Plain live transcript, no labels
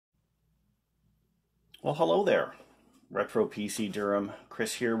Well, hello there, Retro PC Durham.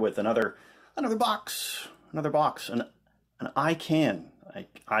 Chris here with another box, and I can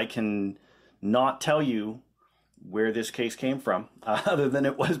not tell you where this case came from, other than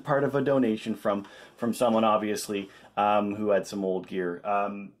it was part of a donation from someone, obviously, who had some old gear.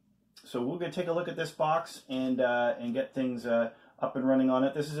 So we're going to take a look at this box and get things up and running on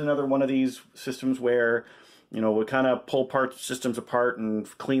it. This is another one of these systems where, you know, we kind of pull systems apart and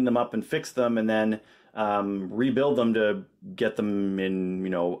clean them up and fix them, and then rebuild them to get them in, you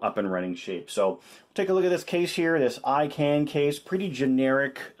know, up and running shape. So take a look at this case here, this iCan case, pretty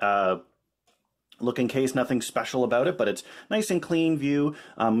generic looking case, nothing special about it, but it's nice and clean view.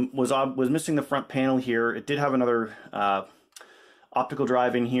 Was missing the front panel here. It did have another optical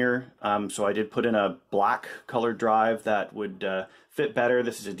drive in here, so I did put in a black colored drive that would fit better.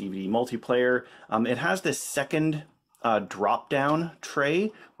 This is a DVD multiplayer. It has this second drop down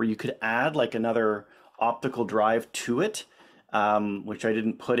tray where you could add like another optical drive to it, which I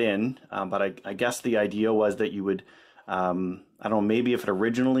didn't put in, but I guess the idea was that you would, I don't know, maybe if it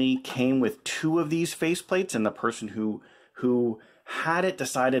originally came with two of these faceplates and the person who had it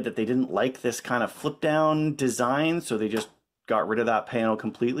decided that they didn't like this kind of flip down design, so they just got rid of that panel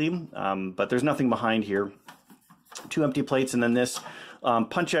completely. But there's nothing behind here. Two empty plates, and then this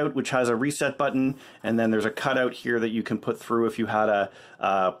punch out, which has a reset button, and then there's a cutout here that you can put through if you had a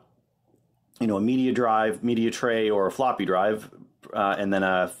you know, a media tray, or a floppy drive, and then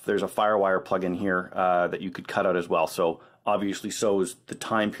there's a FireWire plug-in here that you could cut out as well. So obviously shows the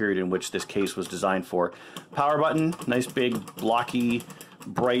time period in which this case was designed for. Power button, nice big blocky,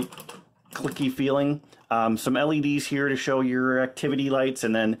 bright, clicky feeling. Some LEDs here to show your activity lights,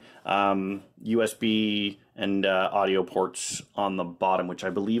 and then USB and audio ports on the bottom, which I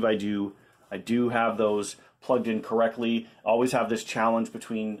believe I do have those plugged in correctly. Always have this challenge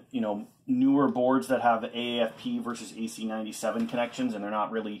between, you know, newer boards that have AAFP versus AC97 connections, and they're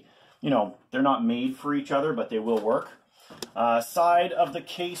not really, you know, they're not made for each other, but they will work. Side of the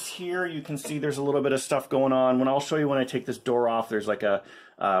case here, you can see there's a little bit of stuff going on. When I'll show you when I take this door off, there's like a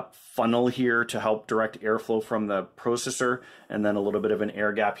funnel here to help direct airflow from the processor, and then a little bit of an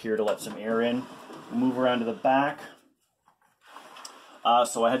air gap here to let some air in. We'll move around to the back.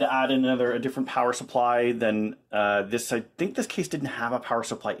 So I had to add in a different power supply than this. I think this case didn't have a power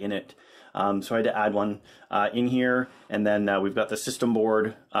supply in it. So I had to add one in here, and then we've got the system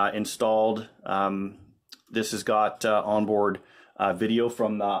board installed. This has got onboard video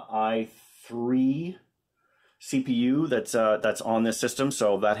from the i3 CPU that's on this system,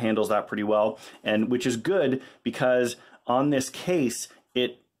 so that handles that pretty well, and which is good because on this case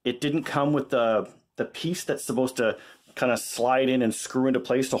it didn't come with the piece that's supposed to kind of slide in and screw into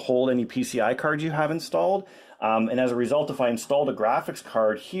place to hold any PCI cards you have installed. And as a result, if I installed a graphics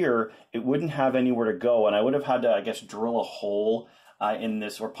card here, it wouldn't have anywhere to go, and I would have had to, I guess, drill a hole in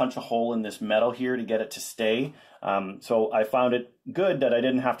this, or punch a hole in this metal here to get it to stay. So I found it good that I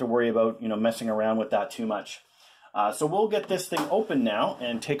didn't have to worry about, you know, messing around with that too much. So we'll get this thing open now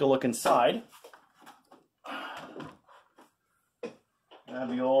and take a look inside. I have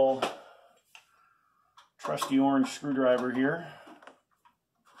the old trusty orange screwdriver here.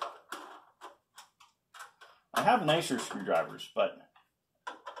 I have nicer screwdrivers, but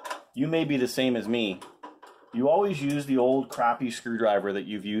you may be the same as me. You always use the old crappy screwdriver that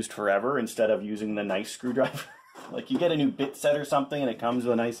you've used forever instead of using the nice screwdriver. Like you get a new bit set or something and it comes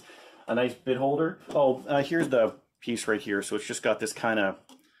with a nice bit holder. Oh, here's the piece right here. So it's just got this kind of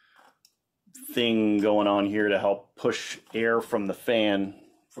thing going on here to help push air from the fan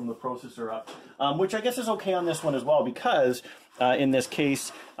from the processor up, which I guess is okay on this one as well, because in this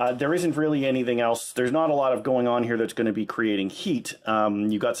case there isn't really anything else. There's not a lot of going on here that's going to be creating heat.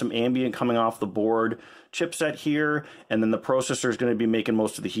 You got some ambient coming off the board chipset here, and then the processor is going to be making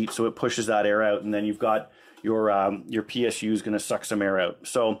most of the heat, so it pushes that air out, and then you've got your PSU is going to suck some air out.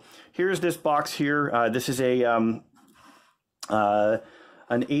 So here's this box here. This is a an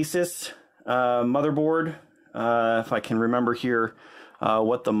Asus motherboard, if I can remember here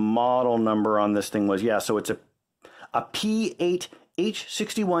what the model number on this thing was. Yeah, so it's a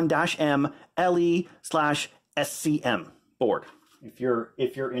P8H61-M LE/SCM board, if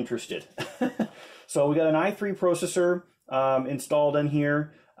you're interested. So we got an i3 processor installed in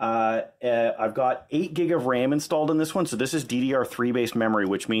here. I've got 8 gig of RAM installed in this one, so this is DDR3 based memory,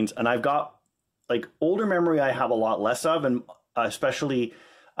 which means, and I've got like older memory I have a lot less of, and especially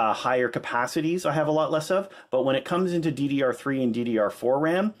higher capacities I have a lot less of, but when it comes into DDR3 and DDR4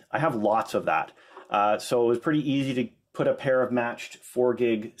 RAM, I have lots of that. So it was pretty easy put a pair of matched 4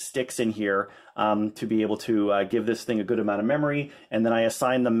 gig sticks in here to be able to give this thing a good amount of memory. And then I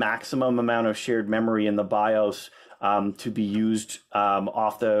assign the maximum amount of shared memory in the BIOS to be used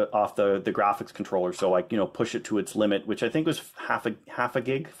off the graphics controller. So I push it to its limit, which I think was half a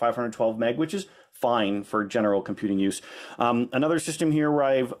gig, 512 meg, which is fine for general computing use. Another system here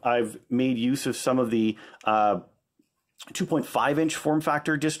where I've made use of some of the 2.5-inch form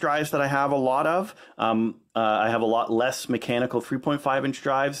factor disk drives that I have a lot of. I have a lot less mechanical 3.5-inch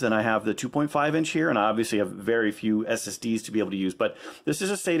drives than I have the 2.5-inch here, and I obviously have very few SSDs to be able to use. But this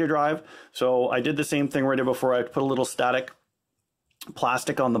is a SATA drive, so I did the same thing where I did before. I put a little static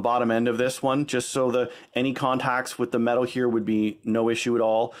plastic on the bottom end of this one, just so any contacts with the metal here would be no issue at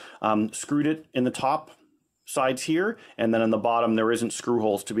all. Screwed it in the top sides here, and then on the bottom there isn't screw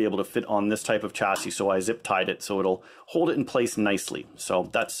holes to be able to fit on this type of chassis, so I zip tied it so it'll hold it in place nicely. So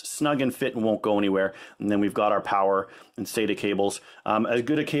that's snug and fit and won't go anywhere. And then we've got our power and SATA cables. As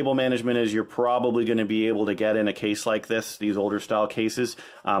good a cable management as you're probably going to be able to get in a case like this, these older style cases.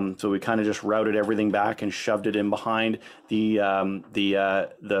 So we kind of just routed everything back and shoved it in behind the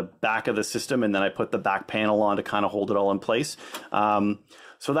back of the system, and then I put the back panel on to kind of hold it all in place.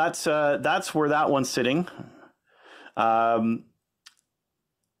 So that's where that one's sitting.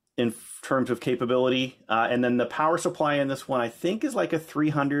 In terms of capability, and then the power supply in this one I think is like a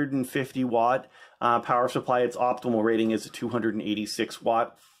 350 watt power supply. Its optimal rating is a 286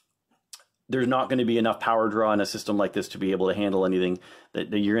 watt. There's not going to be enough power draw in a system like this to be able to handle anything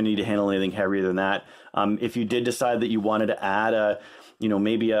that you're going to need to handle anything heavier than that. If you did decide that you wanted to add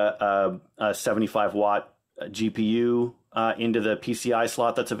maybe a 75 watt GPU into the PCI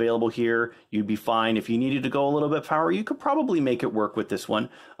slot that's available here, you'd be fine. If you needed to go a little bit power, you could probably make it work with this one.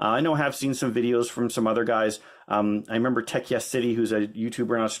 I know I have seen some videos from some other guys. I remember Tech Yes City, who's a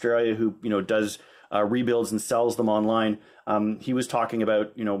YouTuber in Australia who does rebuilds and sells them online. He was talking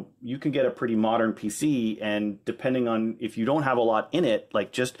about, you can get a pretty modern PC, and depending on if you don't have a lot in it,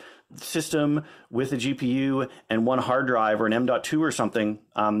 like just system with a GPU and one hard drive or an M.2 or something,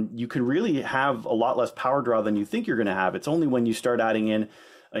 you can really have a lot less power draw than you think you're going to have. It's only when you start adding in,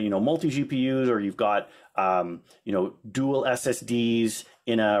 multi GPUs, or you've got, dual SSDs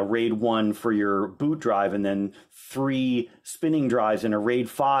in a RAID 1 for your boot drive, and then 3 spinning drives in a RAID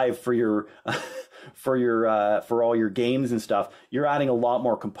 5 for your for all your games and stuff. You're adding a lot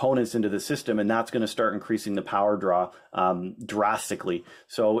more components into the system, and that's going to start increasing the power draw drastically.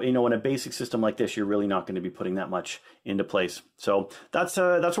 So in a basic system like this, you're really not going to be putting that much into place. So that's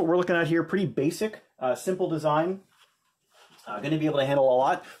what we're looking at here. Pretty basic, simple design. Going to be able to handle a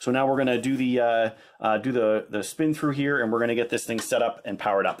lot. So now we're going to do the spin through here, and we're going to get this thing set up and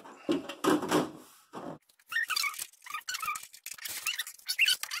powered up.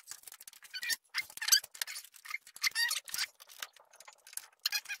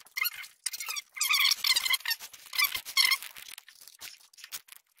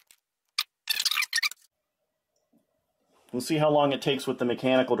 We'll see how long it takes with the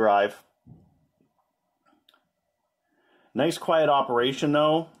mechanical drive. Nice quiet operation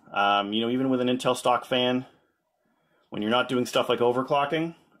though. Even with an Intel stock fan, when you're not doing stuff like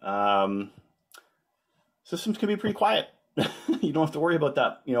overclocking, systems can be pretty quiet. You don't have to worry about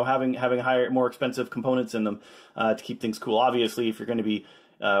that. Having more expensive components in them to keep things cool. Obviously, if you're going to be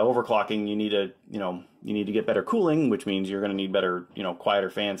overclocking, you need to get better cooling, which means you're going to need better, quieter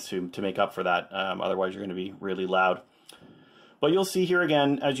fans to make up for that. Otherwise, you're going to be really loud. But you'll see here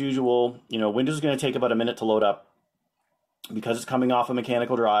again, as usual, Windows is going to take about a minute to load up because it's coming off a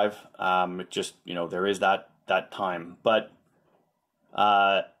mechanical drive. It just, there is that time. But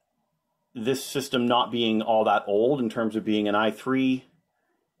this system not being all that old in terms of being an i3,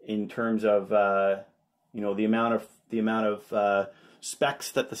 in terms of the amount of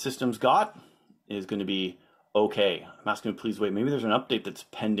specs that the system's got, is going to be okay. I'm asking you please wait. Maybe there's an update that's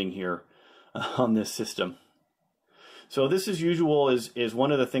pending here on this system. So this, as usual, is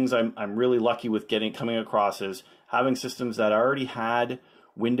one of the things I'm really lucky with coming across, is having systems that already had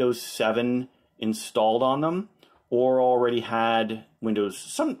Windows 7 installed on them, or already had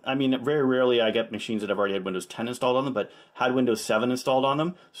very rarely I get machines that have already had Windows 10 installed on them, but had Windows 7 installed on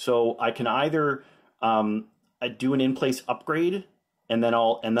them. So I can either do an in-place upgrade, and then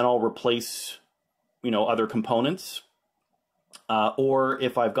I'll replace other components, or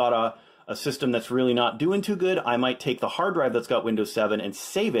if I've got a system that's really not doing too good, I might take the hard drive that's got Windows 7 and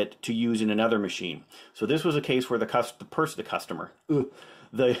save it to use in another machine. So this was a case where the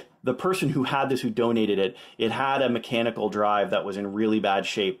person who had this, who donated it had a mechanical drive that was in really bad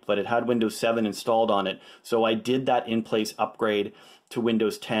shape, but it had Windows 7 installed on it. So I did that in-place upgrade to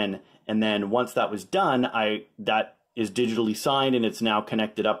Windows 10, and then once that was done, that is digitally signed, and it's now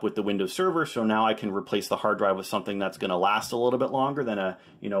connected up with the Windows Server. So now I can replace the hard drive with something that's going to last a little bit longer than a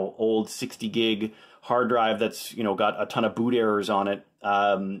old 60 gig hard drive that's got a ton of boot errors on it,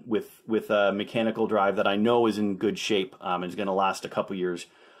 with a mechanical drive that I know is in good shape, and is going to last a couple years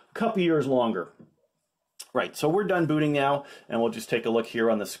longer. Right, so we're done booting now, and we'll just take a look here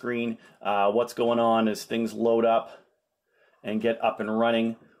on the screen. What's going on as things load up and get up and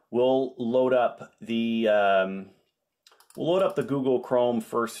running. We'll load up the Google Chrome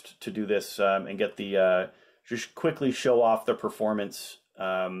first to do this, and get the just quickly show off the performance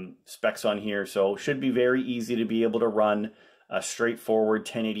specs on here. So it should be very easy to be able to run a straightforward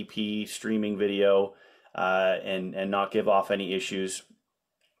 1080p streaming video and not give off any issues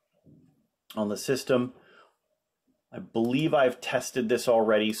on the system. I believe I've tested this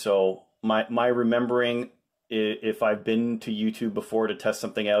already, so my remembering, if I've been to YouTube before to test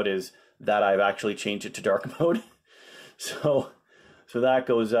something out, is that I've actually changed it to dark mode. So that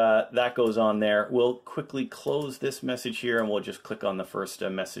goes on there. We'll quickly close this message here, and we'll just click on the first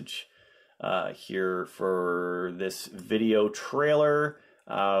message here for this video trailer.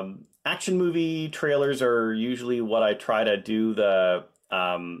 Action movie trailers are usually what I try to do the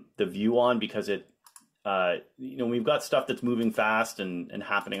view on, because it we've got stuff that's moving fast and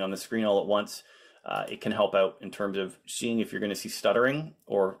happening on the screen all at once. It can help out in terms of seeing if you're going to see stuttering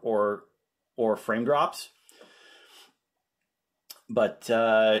or frame drops. But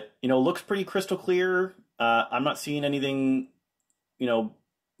looks pretty crystal clear. I'm not seeing anything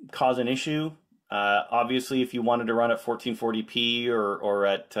cause an issue. Obviously, if you wanted to run at 1440p or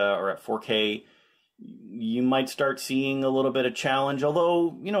at 4K, you might start seeing a little bit of challenge,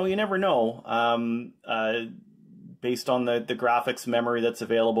 although you never know. Based on the graphics memory that's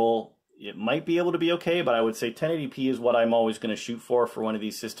available, it might be able to be okay, but I would say 1080p is what I'm always going to shoot for one of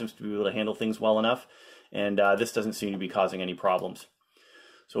these systems to be able to handle things well enough, and this doesn't seem to be causing any problems.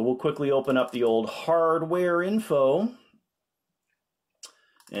 So we'll quickly open up the old hardware info,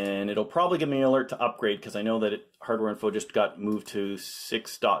 and it'll probably give me an alert to upgrade, because I know that hardware info just got moved to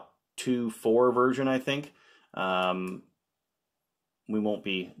 6.24 version, I think. We won't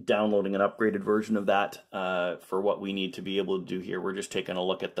be downloading an upgraded version of that for what we need to be able to do here. We're just taking a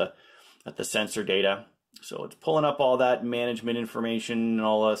look at the sensor data. So it's pulling up all that management information and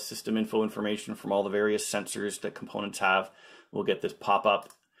all the system info information from all the various sensors that components have. We'll get this pop-up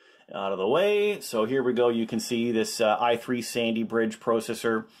out of the way. So here we go. You can see this i3 Sandybridge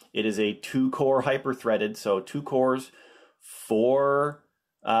processor. It is a 2-core hyper-threaded, so 2 cores, 4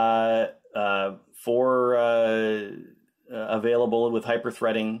 available with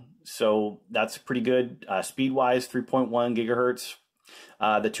hyper-threading. So that's pretty good. Speed-wise, 3.1 gigahertz.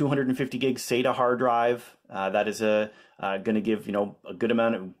 The 250 gig SATA hard drive, that is going to give a great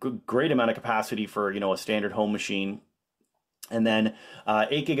amount of capacity for a standard home machine. And then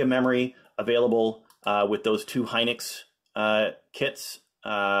 8 gig of memory available with those 2 Hynix kits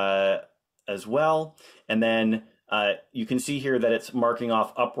as well. And then you can see here that it's marking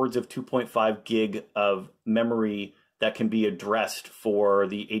off upwards of 2.5 gig of memory that can be addressed for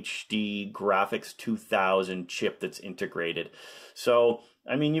the HD Graphics 2000 chip that's integrated. So,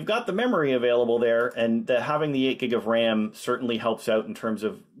 I mean, you've got the memory available there, and having the 8 gig of RAM certainly helps out in terms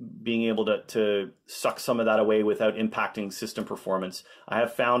of being able to suck some of that away without impacting system performance. I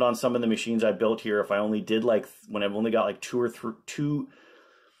have found on some of the machines I built here, if I only did when I've only got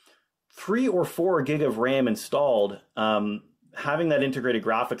 3 or 4 gig of RAM installed, having that integrated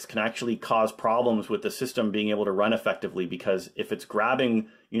graphics can actually cause problems with the system being able to run effectively, because if it's grabbing,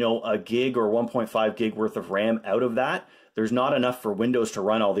 a gig or 1.5 gig worth of RAM out of that, there's not enough for Windows to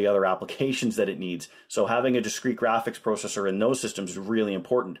run all the other applications that it needs. So having a discrete graphics processor in those systems is really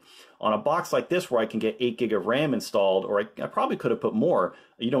important. On a box like this, where I can get 8 gig of RAM installed, or I probably could have put more,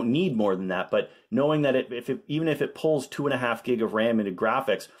 you don't need more than that, but knowing that even if it pulls 2.5 gig of RAM into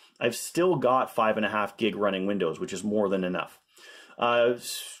graphics, I've still got 5.5 gig running Windows, which is more than enough.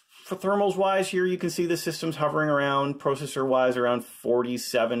 For thermals wise, here you can see the system's hovering around, processor wise, around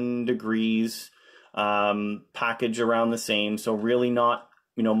 47 degrees, package around the same. So really not,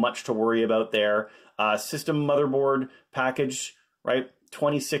 much to worry about there. System motherboard package, right?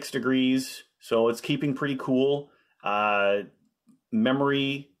 26 degrees. So it's keeping pretty cool.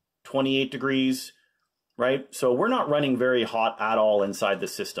 Memory, 28 degrees. Right? So we're not running very hot at all inside the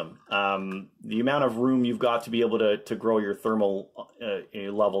system. The amount of room you've got to be able to grow your thermal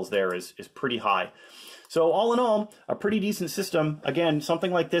levels there is pretty high. So all in all, a pretty decent system. Again,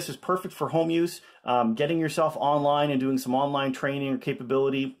 something like this is perfect for home use. Getting yourself online and doing some online training or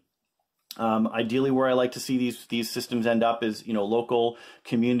capability Ideally, where I like to see these systems end up is, local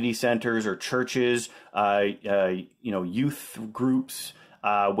community centers or churches, youth groups,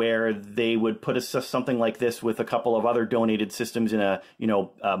 where they would put something like this with a couple of other donated systems in a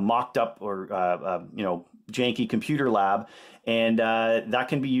mocked up or janky computer lab. And that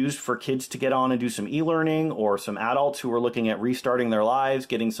can be used for kids to get on and do some e-learning, or some adults who are looking at restarting their lives,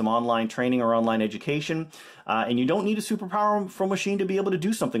 getting some online training or online education. And you don't need a super powerful machine to be able to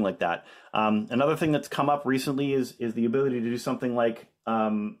do something like that. Another thing that's come up recently is the ability to do something like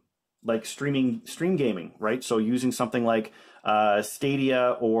stream gaming, right? So using something like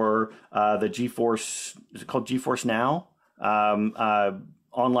Stadia or the GeForce, is it called GeForce Now?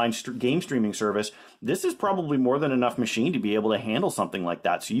 Online game streaming service. This is probably more than enough machine to be able to handle something like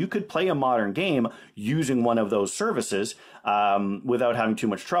that. So you could play a modern game using one of those services without having too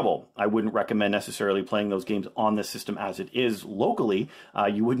much trouble. I wouldn't recommend necessarily playing those games on this system as it is locally.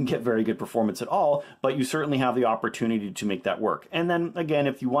 You wouldn't get very good performance at all, but you certainly have the opportunity to make that work. And then again,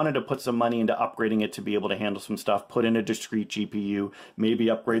 if you wanted to put some money into upgrading it to be able to handle some stuff, put in a discrete GPU, maybe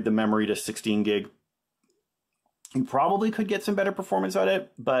upgrade the memory to 16 gig, you probably could get some better performance out of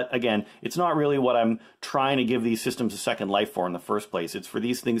it, but again, it's not really what I'm trying to give these systems a second life for in the first place. It's for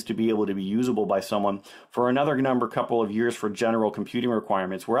these things to be able to be usable by someone for another couple of years for general computing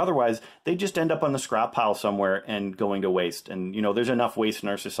requirements, where otherwise they just end up on the scrap pile somewhere and going to waste. And there's enough waste in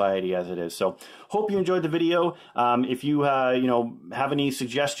our society as it is. So hope you enjoyed the video. If you have any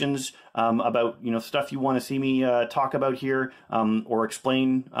suggestions about stuff you want to see me talk about here, or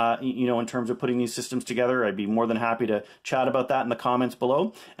explain in terms of putting these systems together, I'd be more than happy to chat about that in the comments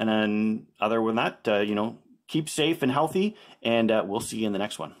below. And then other than that, keep safe and healthy, and we'll see you in the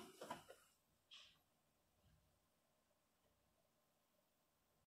next one.